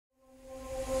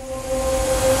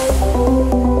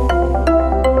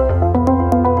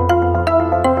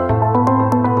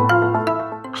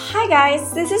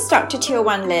This is Dr. Teo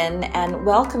Wan Lin, and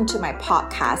welcome to my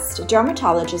podcast,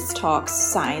 Dermatologist Talks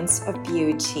Science of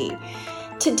Beauty.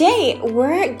 Today,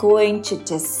 we're going to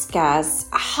discuss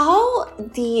how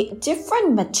the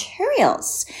different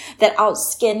materials that our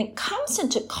skin comes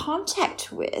into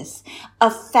contact with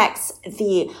affects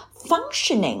the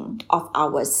functioning of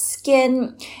our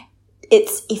skin,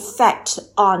 its effect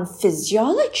on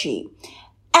physiology,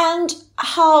 and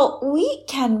how we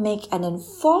can make an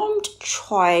informed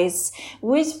choice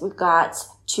with regards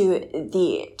to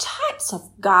the types of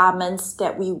garments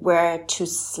that we wear to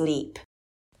sleep.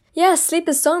 Yeah, sleep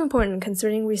is so important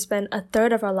considering we spend a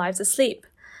third of our lives asleep.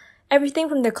 Everything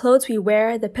from the clothes we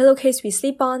wear, the pillowcase we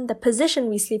sleep on, the position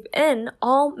we sleep in,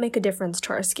 all make a difference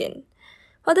to our skin.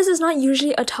 Well, this is not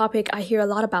usually a topic I hear a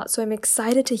lot about, so I'm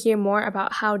excited to hear more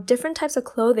about how different types of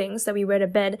clothing that we wear to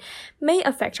bed may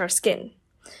affect our skin.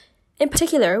 In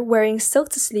particular, wearing silk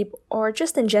to sleep, or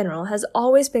just in general, has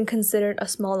always been considered a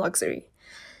small luxury.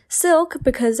 Silk,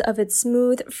 because of its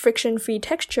smooth, friction-free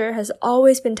texture, has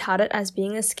always been touted as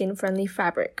being a skin-friendly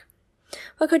fabric.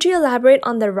 But could you elaborate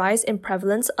on the rise in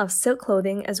prevalence of silk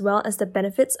clothing as well as the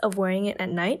benefits of wearing it at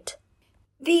night?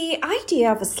 The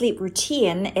idea of a sleep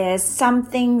routine is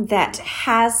something that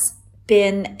has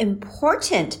been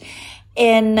important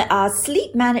in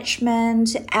sleep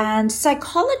management, and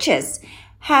psychologists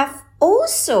have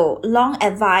also long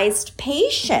advised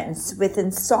patients with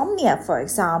insomnia, for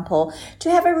example, to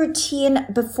have a routine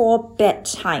before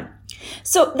bedtime.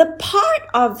 So the part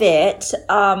of it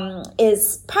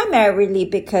is primarily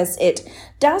because it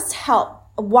does help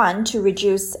one to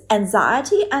reduce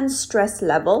anxiety and stress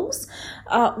levels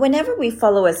whenever we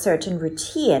follow a certain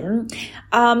routine.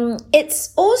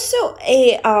 It's also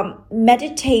a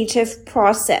meditative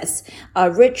process,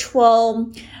 a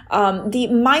ritual. The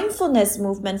mindfulness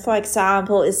movement, for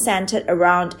example, is centered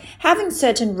around having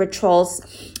certain rituals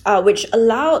which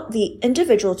allow the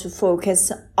individual to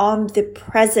focus on the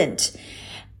present.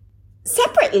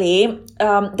 Separately,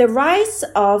 the rise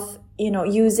of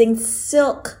using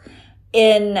silk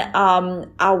in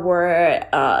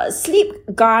our sleep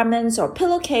garments or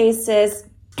pillowcases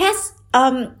has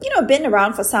been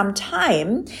around for some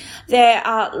time. There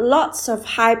are lots of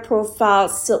high-profile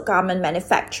silk garment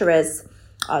manufacturers,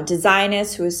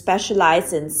 designers who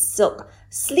specialize in silk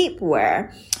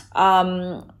sleepwear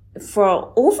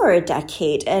for over a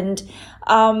decade. And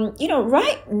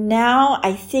right now,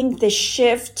 I think the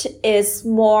shift is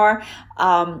more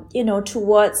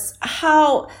towards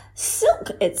how silk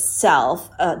itself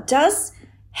does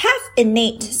have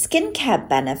innate skincare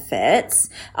benefits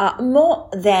more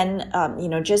than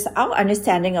just our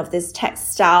understanding of this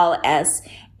textile as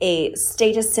a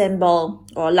status symbol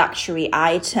or luxury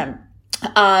item.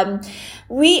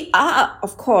 We are,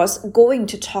 of course, going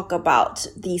to talk about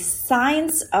the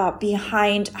science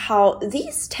behind how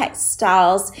these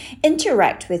textiles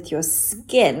interact with your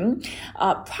skin,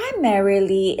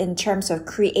 primarily in terms of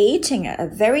creating a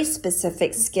very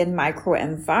specific skin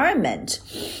microenvironment.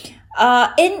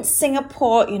 In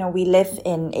Singapore, we live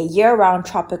in a year-round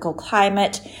tropical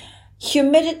climate.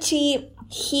 Humidity,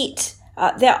 heat,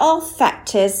 they're all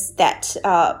factors that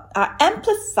are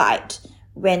amplified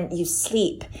when you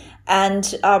sleep. And,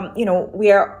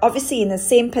 we are obviously in the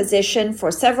same position for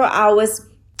several hours.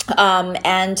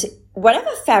 And whatever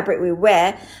fabric we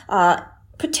wear,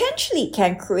 potentially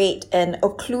can create an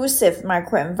occlusive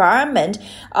microenvironment,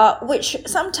 which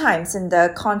sometimes in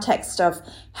the context of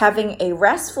having a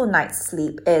restful night's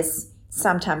sleep is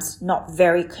sometimes not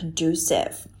very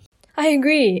conducive. I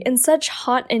agree. In such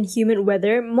hot and humid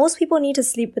weather, most people need to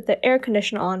sleep with the air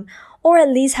conditioner on or at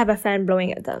least have a fan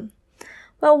blowing at them.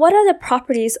 Well, what are the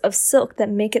properties of silk that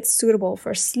make it suitable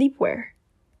for sleepwear?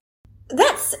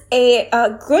 That's a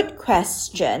good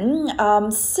question.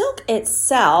 Silk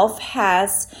itself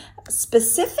has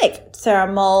specific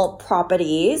thermal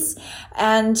properties.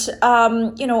 And,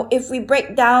 if we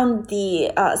break down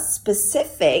the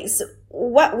specifics,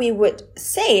 what we would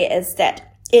say is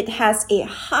that it has a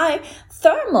high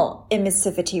thermal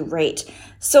emissivity rate.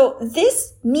 So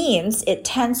this means it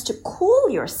tends to cool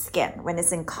your skin when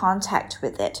it's in contact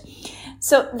with it.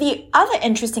 So the other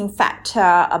interesting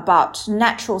factor about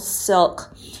natural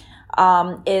silk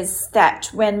is that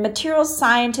when material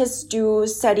scientists do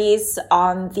studies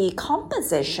on the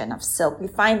composition of silk, we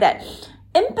find that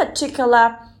in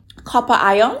particular copper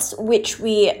ions, which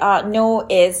we know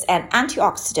is an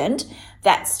antioxidant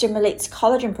that stimulates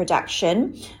collagen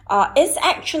production, is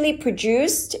actually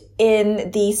produced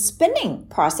in the spinning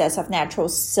process of natural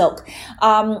silk,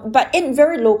 but in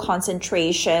very low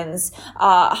concentrations.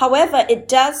 However, it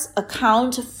does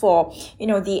account for,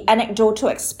 the anecdotal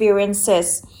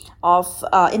experiences of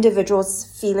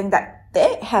individuals feeling that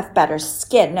they have better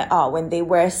skin when they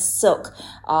wear silk,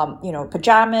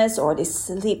 pajamas, or they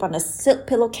sleep on a silk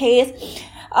pillowcase.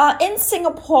 In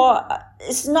Singapore,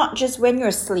 it's not just when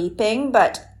you're sleeping,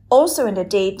 but also in the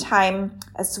daytime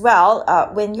as well.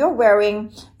 When you're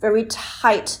wearing very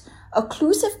tight,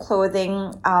 occlusive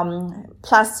clothing,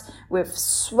 plus with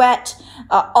sweat,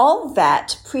 all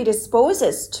that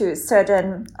predisposes to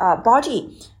certain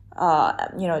body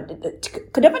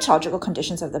the dermatological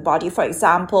conditions of the body. For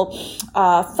example,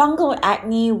 fungal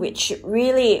acne, which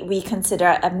really we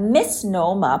consider a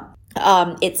misnomer.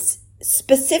 It's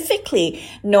specifically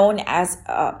known as,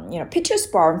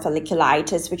 pittosporum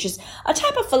folliculitis, which is a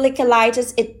type of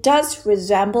folliculitis. It does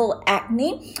resemble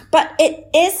acne, but it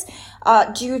is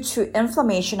due to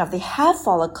inflammation of the hair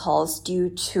follicles due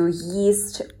to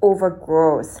yeast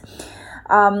overgrowth.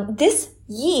 This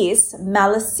yeast,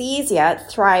 Malassezia,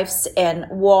 thrives in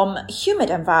warm, humid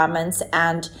environments,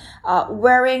 and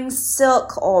wearing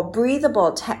silk or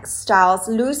breathable textiles,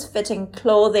 loose-fitting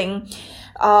clothing,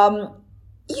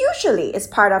 usually is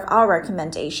part of our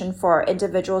recommendation for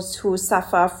individuals who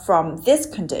suffer from this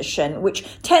condition,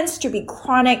 which tends to be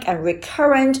chronic and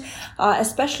recurrent,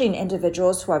 especially in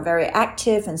individuals who are very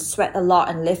active and sweat a lot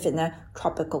and live in a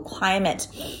tropical climate.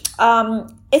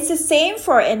 It's the same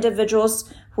for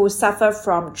individuals who suffer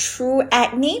from true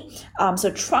acne.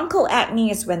 So truncal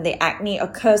acne is when the acne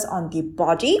occurs on the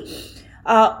body.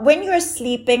 When you're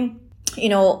sleeping,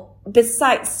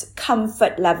 besides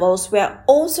comfort levels, we're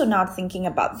also now thinking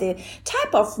about the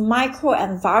type of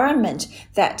microenvironment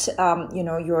that,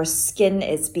 your skin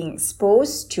is being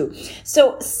exposed to.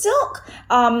 So silk,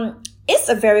 is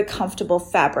a very comfortable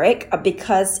fabric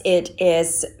because it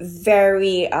is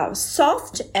very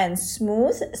soft and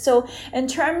smooth. So in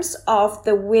terms of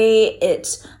the way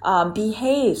it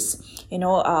behaves,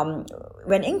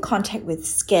 when in contact with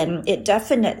skin, it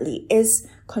definitely is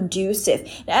conducive,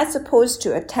 as opposed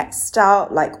to a textile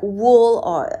like wool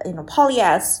or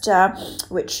polyester,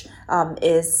 which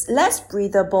is less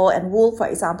breathable. And wool, for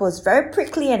example, is very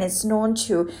prickly and is known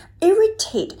to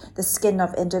irritate the skin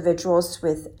of individuals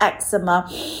with eczema.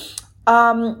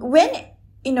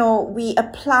 When we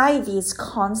apply these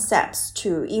concepts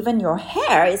to even your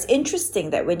hair, it's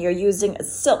interesting that when you're using a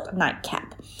silk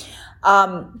nightcap,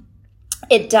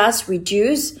 it does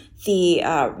reduce the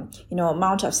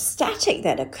amount of static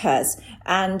that occurs.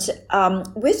 And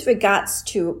with regards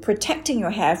to protecting your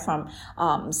hair from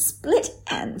split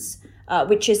ends,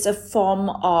 which is a form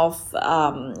of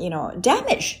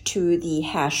damage to the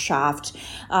hair shaft,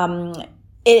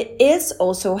 it is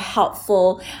also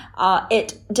helpful.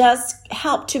 It does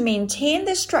help to maintain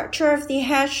the structure of the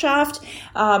hair shaft.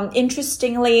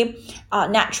 Interestingly,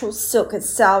 natural silk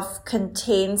itself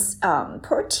contains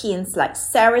proteins like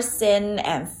sericin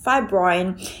and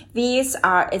fibroin. These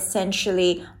are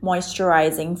essentially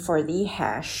moisturizing for the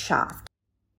hair shaft.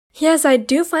 Yes, I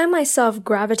do find myself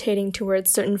gravitating towards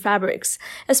certain fabrics,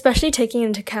 especially taking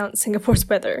into account Singapore's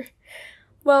weather.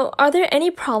 Well, are there any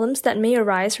problems that may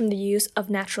arise from the use of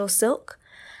natural silk?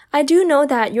 I do know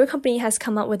that your company has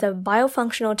come up with a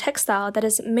biofunctional textile that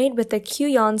is made with the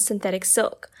Q-Yarn synthetic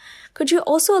silk. Could you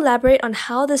also elaborate on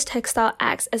how this textile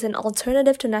acts as an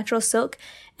alternative to natural silk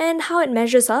and how it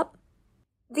measures up?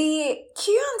 The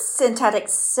Q-Yarn synthetic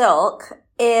silk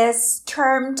is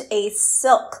termed a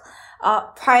silk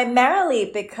primarily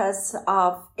because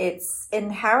of its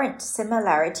inherent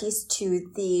similarities to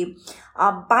the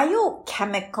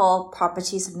biochemical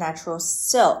properties of natural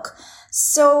silk.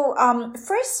 So,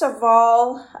 first of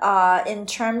all, in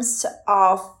terms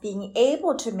of being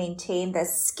able to maintain the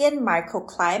skin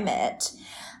microclimate,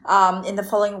 in the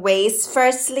following ways.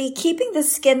 Firstly, keeping the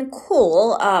skin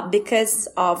cool, because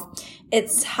of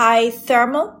its high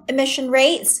thermal emission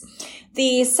rates.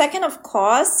 The second, of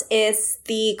course, is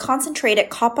the concentrated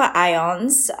copper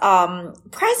ions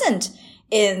present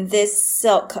in this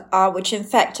silk, which in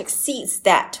fact exceeds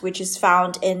that which is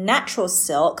found in natural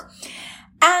silk.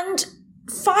 And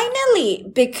finally,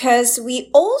 because we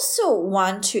also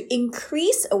want to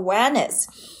increase awareness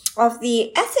of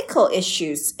the ethical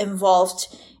issues involved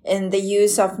in the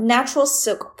use of natural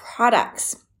silk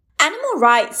products. Animal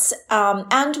rights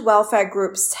and welfare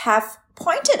groups have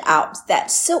pointed out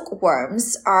that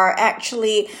silkworms are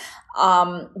actually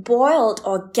boiled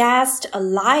or gassed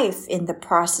alive in the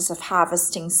process of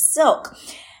harvesting silk.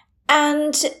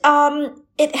 And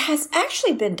it has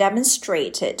actually been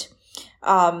demonstrated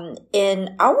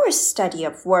in our study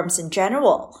of worms in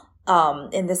general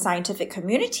in the scientific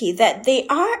community that they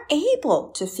are able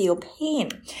to feel pain.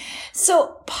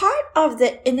 So part of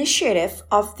the initiative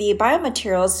of the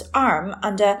biomaterials arm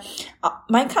under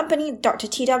my company, Dr.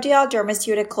 TWL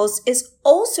Dermaceuticals, is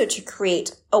also to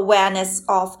create awareness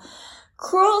of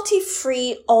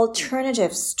cruelty-free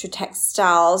alternatives to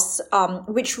textiles,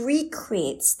 which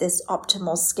recreates this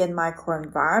optimal skin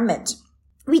microenvironment.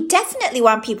 We definitely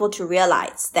want people to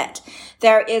realize that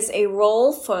there is a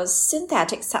role for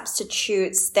synthetic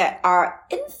substitutes that are,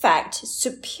 in fact,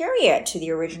 superior to the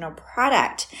original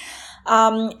product.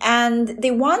 And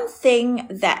the one thing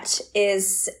that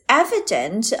is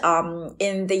evident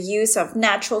in the use of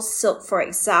natural silk, for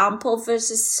example,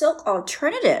 versus silk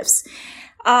alternatives,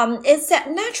 is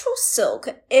that natural silk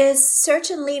is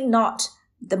certainly not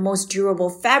the most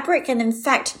durable fabric. And in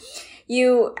fact,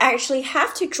 you actually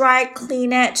have to dry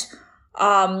clean it,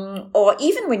 or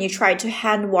even when you try to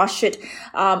hand wash it,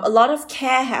 a lot of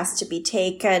care has to be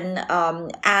taken,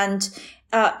 and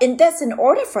that's in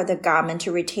order for the garment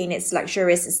to retain its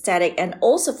luxurious aesthetic and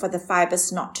also for the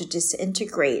fibers not to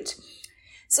disintegrate.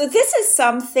 So this is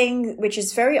something which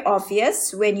is very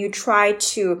obvious when you try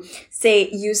to, say,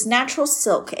 use natural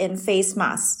silk in face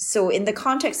masks. So in the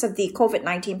context of the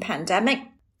COVID-19 pandemic,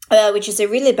 which is a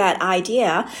really bad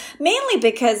idea, mainly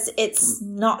because it's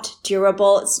not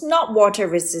durable, it's not water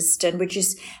resistant, which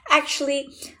is actually,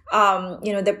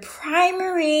 the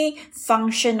primary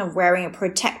function of wearing a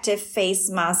protective face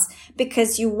mask,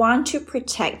 because you want to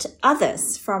protect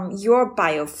others from your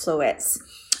biofluids.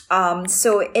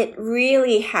 So it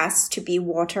really has to be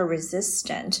water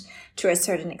resistant to a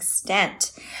certain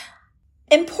extent.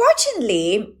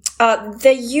 Importantly,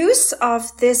 the use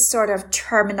of this sort of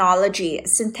terminology,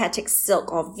 synthetic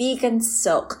silk or vegan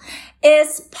silk,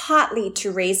 is partly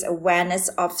to raise awareness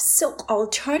of silk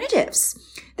alternatives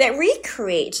that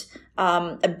recreate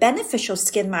a beneficial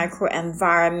skin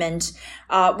microenvironment,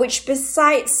 which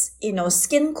besides,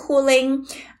 skin cooling,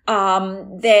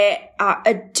 there are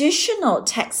additional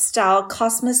textile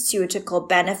cosmeceutical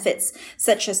benefits,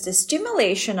 such as the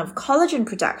stimulation of collagen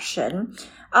production,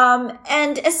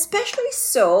 and especially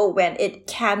so when it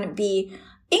can be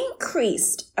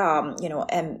increased,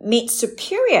 and made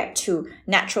superior to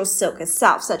natural silk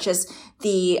itself, such as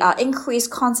the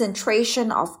increased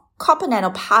concentration of copper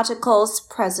nanoparticles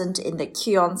present in the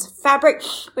Kuyon's fabric,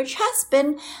 which has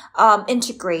been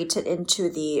integrated into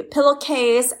the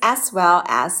pillowcase as well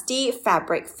as the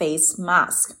fabric face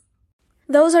mask.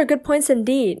 Those are good points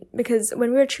indeed, because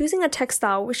when we're choosing a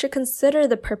textile, we should consider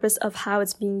the purpose of how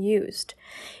it's being used.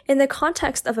 In the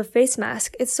context of a face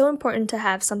mask, it's so important to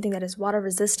have something that is water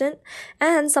resistant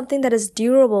and something that is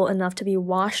durable enough to be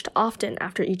washed often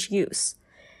after each use.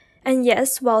 And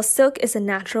yes, while silk is a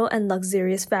natural and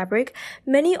luxurious fabric,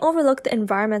 many overlook the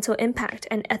environmental impact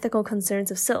and ethical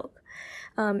concerns of silk.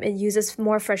 It uses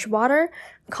more fresh water,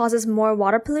 causes more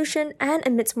water pollution, and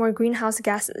emits more greenhouse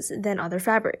gases than other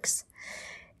fabrics.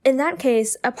 In that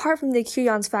case, apart from the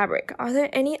Kuyon's fabric, are there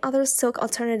any other silk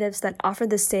alternatives that offer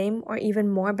the same or even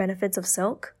more benefits of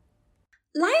silk?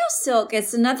 Lyosilk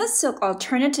is another silk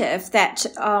alternative that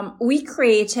we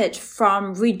created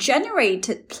from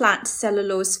regenerated plant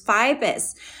cellulose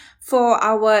fibers for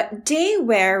our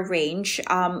daywear range,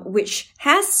 which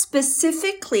has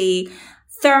specifically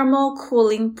thermal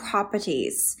cooling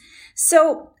properties.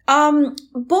 So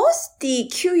both the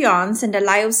Kuyon's and the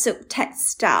Lyosilk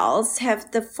textiles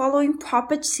have the following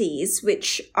properties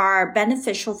which are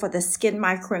beneficial for the skin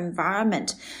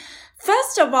microenvironment.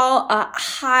 First of all, a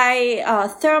high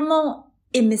thermal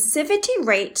emissivity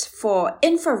rate for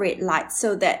infrared light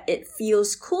so that it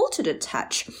feels cool to the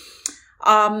touch,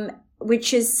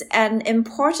 which is an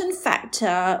important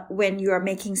factor when you are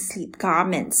making sleep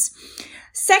garments.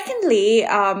 Secondly,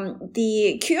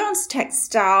 the Kuyon's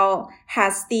textile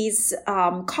has these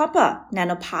copper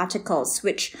nanoparticles,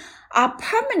 which are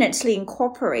permanently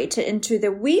incorporated into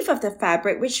the weave of the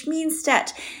fabric, which means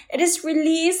that it is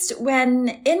released when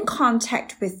in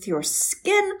contact with your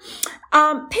skin,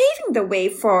 paving the way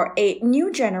for a new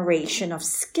generation of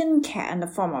skincare in the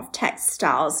form of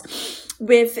textiles,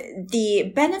 with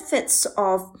the benefits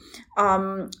of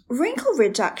wrinkle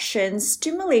reduction,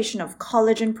 stimulation of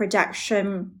collagen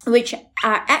production, which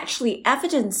are actually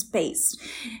evidence-based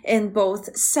in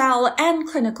both cell and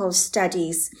clinical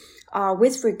studies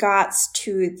with regards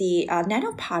to the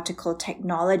nanoparticle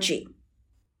technology.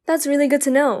 That's really good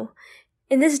to know.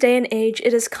 In this day and age,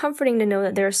 it is comforting to know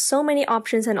that there are so many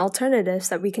options and alternatives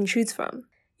that we can choose from.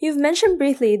 You've mentioned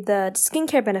briefly the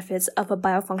skincare benefits of a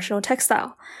biofunctional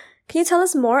textile. Can you tell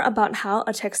us more about how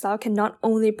a textile can not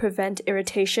only prevent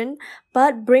irritation,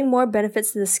 but bring more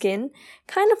benefits to the skin,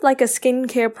 kind of like a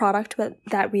skincare product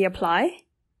that we apply?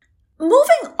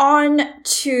 Moving on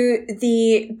to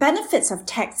the benefits of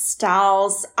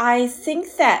textiles, I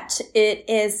think that it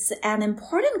is an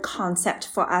important concept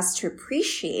for us to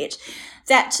appreciate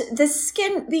that the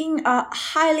skin, being a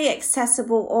highly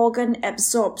accessible organ,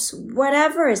 absorbs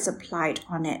whatever is applied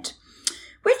on it,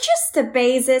 which is the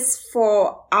basis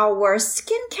for our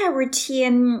skincare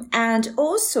routine and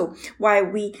also why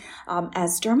we,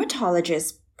 as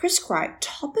dermatologists, prescribe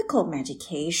topical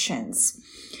medications.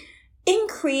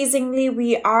 Increasingly,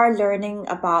 we are learning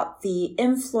about the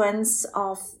influence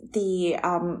of the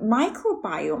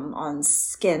microbiome on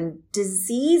skin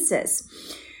diseases.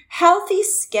 Healthy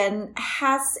skin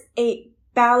has a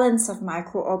balance of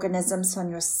microorganisms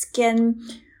on your skin,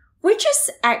 which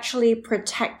is actually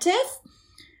protective.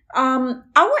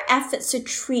 Our efforts to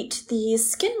treat the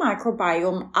skin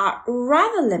microbiome are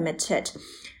rather limited,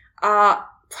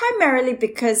 primarily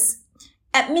because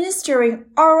administering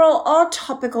oral or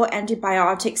topical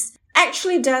antibiotics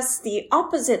actually does the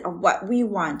opposite of what we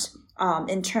want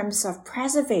in terms of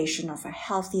preservation of a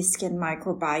healthy skin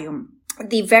microbiome.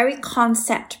 The very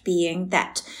concept being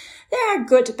that there are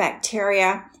good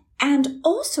bacteria and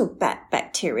also bad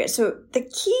bacteria. So the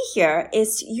key here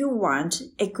is you want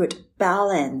a good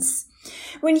balance.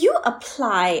 When you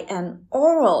apply an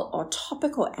oral or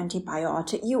topical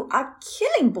antibiotic, you are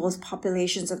killing both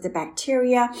populations of the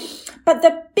bacteria, but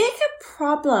the bigger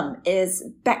problem is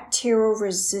bacterial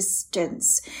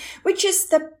resistance, which is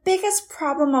the biggest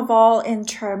problem of all in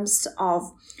terms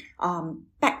of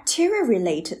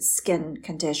bacteria-related skin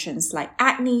conditions like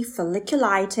acne,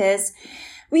 folliculitis.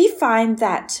 We find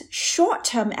that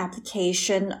short-term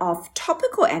application of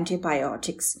topical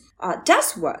antibiotics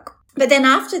does work. But then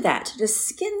after that, the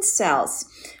skin cells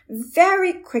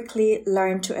very quickly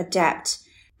learn to adapt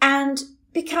and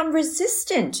become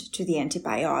resistant to the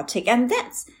antibiotic. And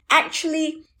that's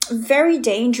actually very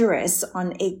dangerous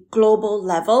on a global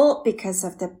level because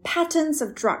of the patterns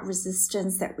of drug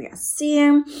resistance that we are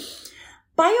seeing.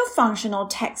 Biofunctional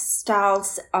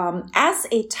textiles, as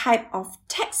a type of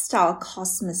textile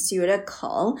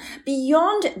cosmeceutical,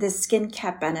 beyond the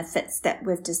skincare benefits that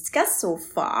we've discussed so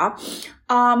far,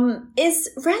 is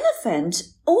relevant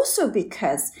also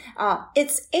because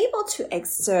it's able to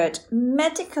exert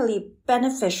medically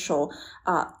beneficial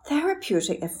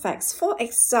therapeutic effects. For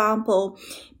example,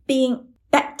 being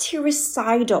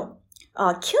bactericidal.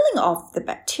 Killing off the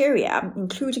bacteria,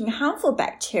 including harmful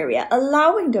bacteria,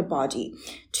 allowing the body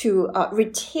to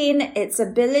retain its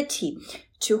ability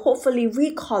to hopefully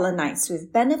recolonize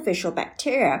with beneficial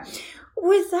bacteria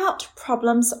without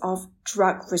problems of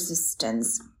drug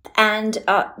resistance. And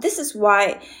this is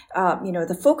why,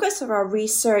 the focus of our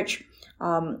research,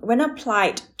 when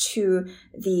applied to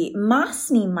the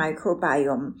Masni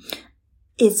microbiome,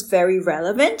 is very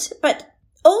relevant, but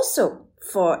also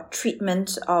for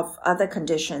treatment of other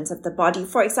conditions of the body.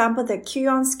 For example, the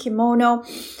Kuyon's kimono,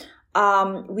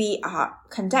 we are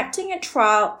conducting a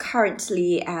trial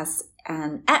currently as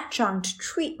an adjunct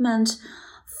treatment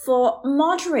for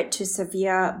moderate to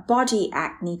severe body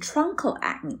acne, truncal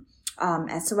acne,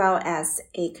 as well as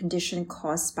a condition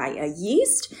caused by a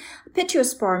yeast,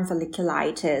 Pittosporum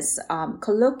folliculitis,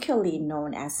 colloquially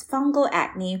known as fungal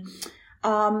acne.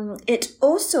 It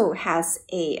also has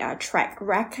a track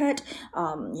record,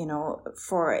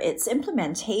 for its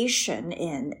implementation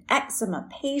in eczema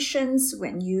patients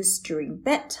when used during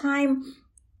bedtime.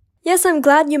 Yes, I'm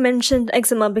glad you mentioned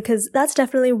eczema because that's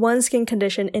definitely one skin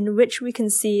condition in which we can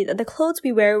see that the clothes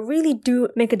we wear really do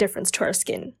make a difference to our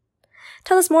skin.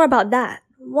 Tell us more about that.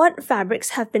 What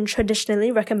fabrics have been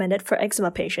traditionally recommended for eczema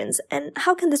patients, and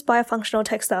how can this biofunctional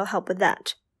textile help with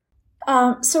that?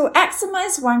 So eczema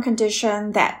is one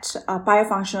condition that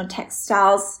biofunctional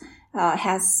textiles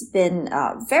has been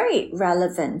very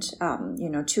relevant,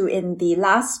 to in the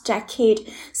last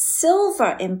decade.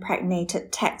 Silver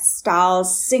impregnated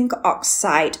textiles, zinc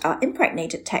oxide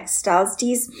impregnated textiles,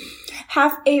 these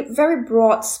have a very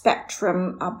broad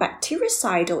spectrum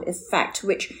bactericidal effect,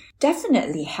 which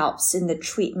definitely helps in the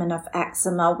treatment of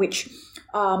eczema, which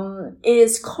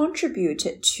is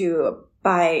contributed to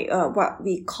by what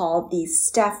we call the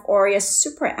Staph aureus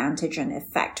superantigen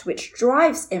effect, which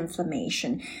drives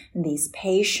inflammation in these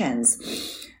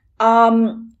patients.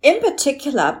 In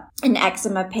particular, in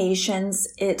eczema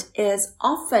patients, it is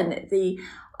often the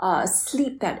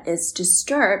sleep that is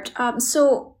disturbed.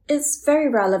 So it's very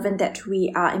relevant that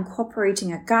we are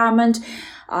incorporating a garment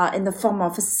in the form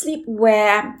of a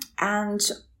sleepwear and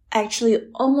Actually,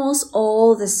 almost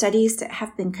all the studies that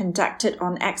have been conducted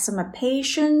on eczema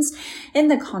patients in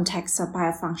the context of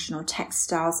biofunctional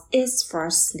textiles is for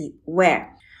sleepwear.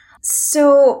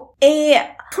 So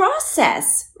a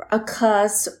process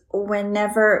occurs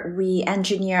whenever we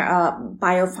engineer a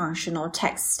biofunctional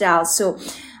textile. So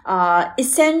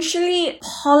essentially,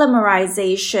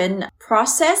 polymerization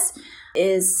process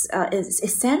is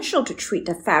essential to treat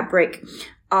the fabric.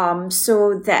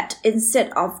 So that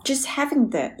instead of just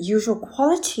having the usual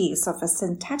qualities of a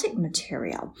synthetic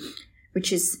material,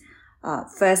 which is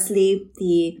firstly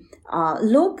the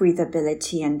low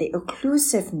breathability and the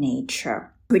occlusive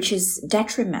nature, which is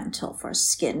detrimental for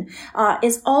skin,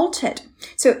 is altered.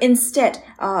 So instead,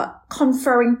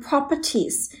 conferring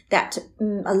properties that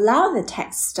allow the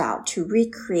textile to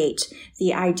recreate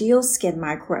the ideal skin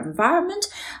microenvironment,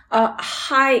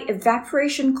 high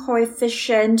evaporation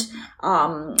coefficient,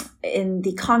 in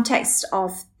the context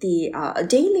of the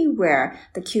daily wear,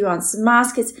 the Q-On's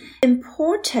mask is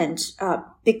important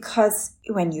because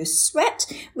when you sweat,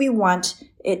 we want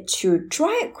it to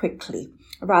dry quickly,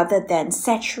 rather than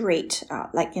saturate,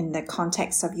 like in the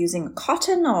context of using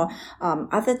cotton or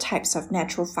other types of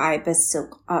natural fibers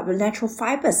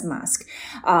mask.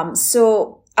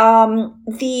 So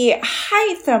the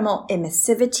high thermal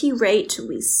emissivity rate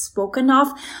we've spoken of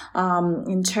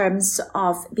in terms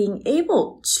of being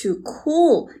able to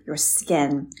cool your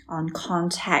skin on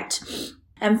contact.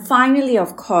 And finally,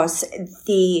 of course,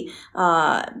 the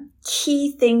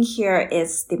key thing here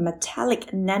is the metallic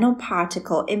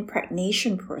nanoparticle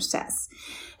impregnation process.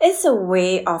 It's a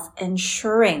way of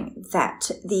ensuring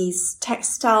that these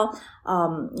textile,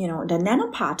 the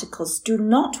nanoparticles do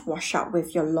not wash out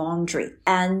with your laundry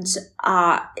and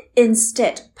are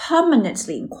instead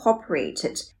permanently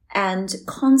incorporated and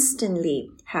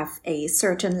constantly have a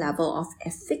certain level of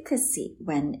efficacy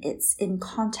when it's in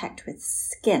contact with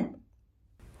skin.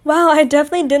 Wow, I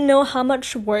definitely didn't know how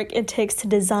much work it takes to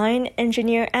design,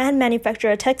 engineer, and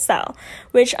manufacture a textile,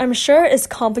 which I'm sure is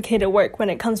complicated work when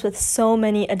it comes with so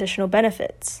many additional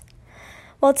benefits.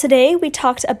 Well, today we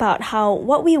talked about how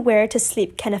what we wear to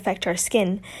sleep can affect our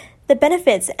skin, the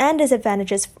benefits and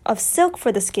disadvantages of silk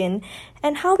for the skin,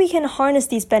 and how we can harness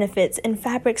these benefits in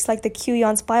fabrics like the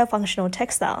Q-On's biofunctional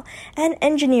textile and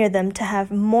engineer them to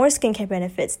have more skincare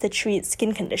benefits to treat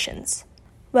skin conditions.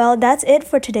 Well, that's it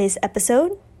for today's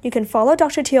episode. You can follow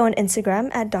Dr. Teo on Instagram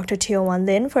at Dr. Teo Wan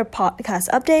Lin for podcast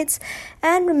updates,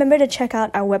 and remember to check out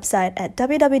our website at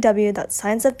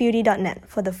www.scienceofbeauty.net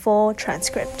for the full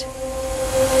transcript.